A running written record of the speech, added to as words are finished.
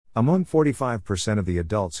Among 45% of the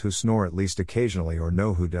adults who snore at least occasionally or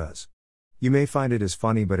know who does. You may find it as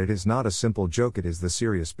funny, but it is not a simple joke, it is the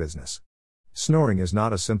serious business. Snoring is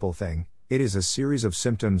not a simple thing, it is a series of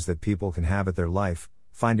symptoms that people can have at their life,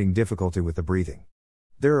 finding difficulty with the breathing.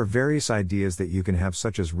 There are various ideas that you can have,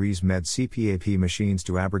 such as ResMed CPAP machines,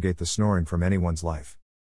 to abrogate the snoring from anyone's life.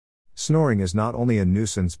 Snoring is not only a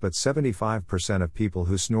nuisance, but 75% of people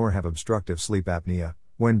who snore have obstructive sleep apnea,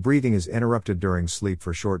 when breathing is interrupted during sleep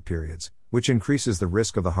for short periods, which increases the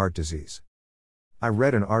risk of the heart disease. I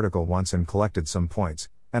read an article once and collected some points,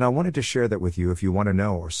 and I wanted to share that with you if you want to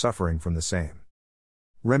know or suffering from the same.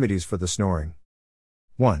 Remedies for the snoring.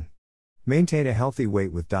 1. Maintain a healthy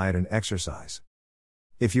weight with diet and exercise.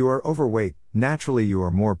 If you are overweight, naturally you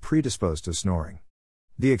are more predisposed to snoring.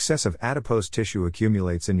 The excessive adipose tissue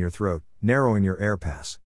accumulates in your throat, narrowing your air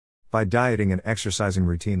pass. By dieting and exercising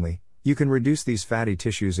routinely, you can reduce these fatty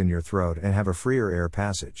tissues in your throat and have a freer air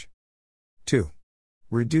passage. 2.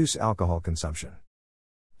 Reduce alcohol consumption.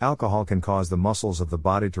 Alcohol can cause the muscles of the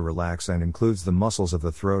body to relax and includes the muscles of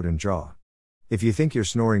the throat and jaw. If you think your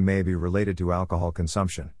snoring may be related to alcohol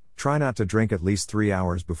consumption, try not to drink at least 3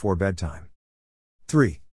 hours before bedtime.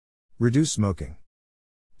 3. Reduce smoking.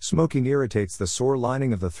 Smoking irritates the sore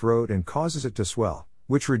lining of the throat and causes it to swell,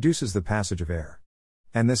 which reduces the passage of air.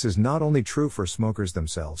 And this is not only true for smokers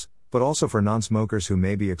themselves, but also for non-smokers who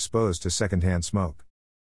may be exposed to secondhand smoke.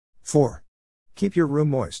 4. Keep your room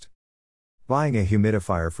moist. Buying a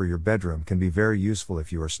humidifier for your bedroom can be very useful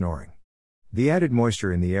if you are snoring. The added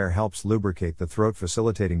moisture in the air helps lubricate the throat,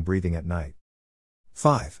 facilitating breathing at night.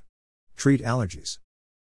 5. Treat allergies.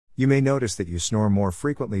 You may notice that you snore more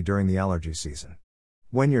frequently during the allergy season.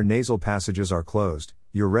 When your nasal passages are closed,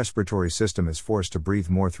 your respiratory system is forced to breathe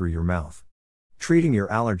more through your mouth. Treating your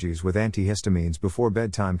allergies with antihistamines before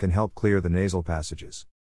bedtime can help clear the nasal passages.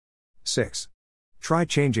 6. Try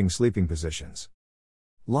changing sleeping positions.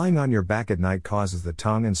 Lying on your back at night causes the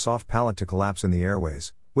tongue and soft palate to collapse in the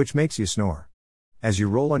airways, which makes you snore. As you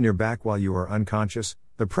roll on your back while you are unconscious,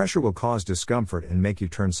 the pressure will cause discomfort and make you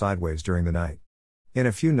turn sideways during the night. In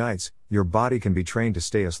a few nights, your body can be trained to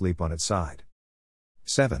stay asleep on its side.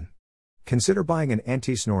 7. Consider buying an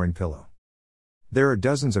anti-snoring pillow. There are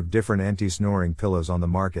dozens of different anti-snoring pillows on the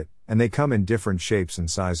market, and they come in different shapes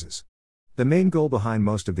and sizes. The main goal behind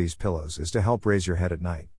most of these pillows is to help raise your head at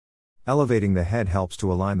night. Elevating the head helps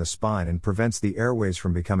to align the spine and prevents the airways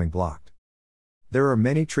from becoming blocked. There are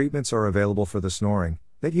many treatments are available for the snoring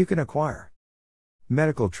that you can acquire.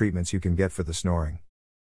 Medical treatments you can get for the snoring.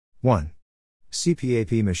 1.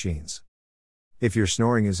 CPAP machines. If your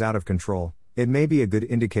snoring is out of control, it may be a good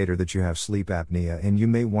indicator that you have sleep apnea, and you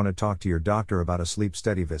may want to talk to your doctor about a sleep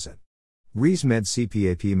study visit. ResMed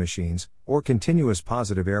CPAP machines, or continuous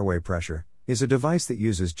positive airway pressure, is a device that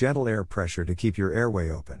uses gentle air pressure to keep your airway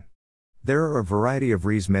open. There are a variety of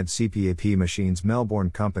ResMed CPAP machines,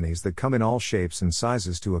 Melbourne companies, that come in all shapes and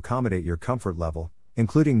sizes to accommodate your comfort level,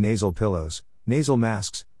 including nasal pillows, nasal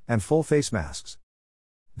masks, and full face masks.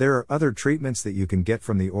 There are other treatments that you can get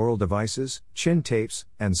from the oral devices, chin tapes,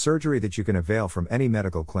 and surgery that you can avail from any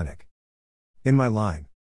medical clinic. In my line.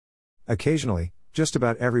 Occasionally, just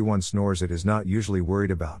about everyone snores. It is not usually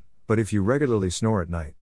worried about, but if you regularly snore at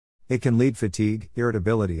night, it can lead fatigue,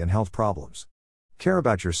 irritability, and health problems. Care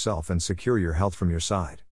about yourself and secure your health from your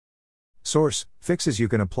side. Source: fixes you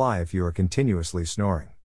can apply if you are continuously snoring.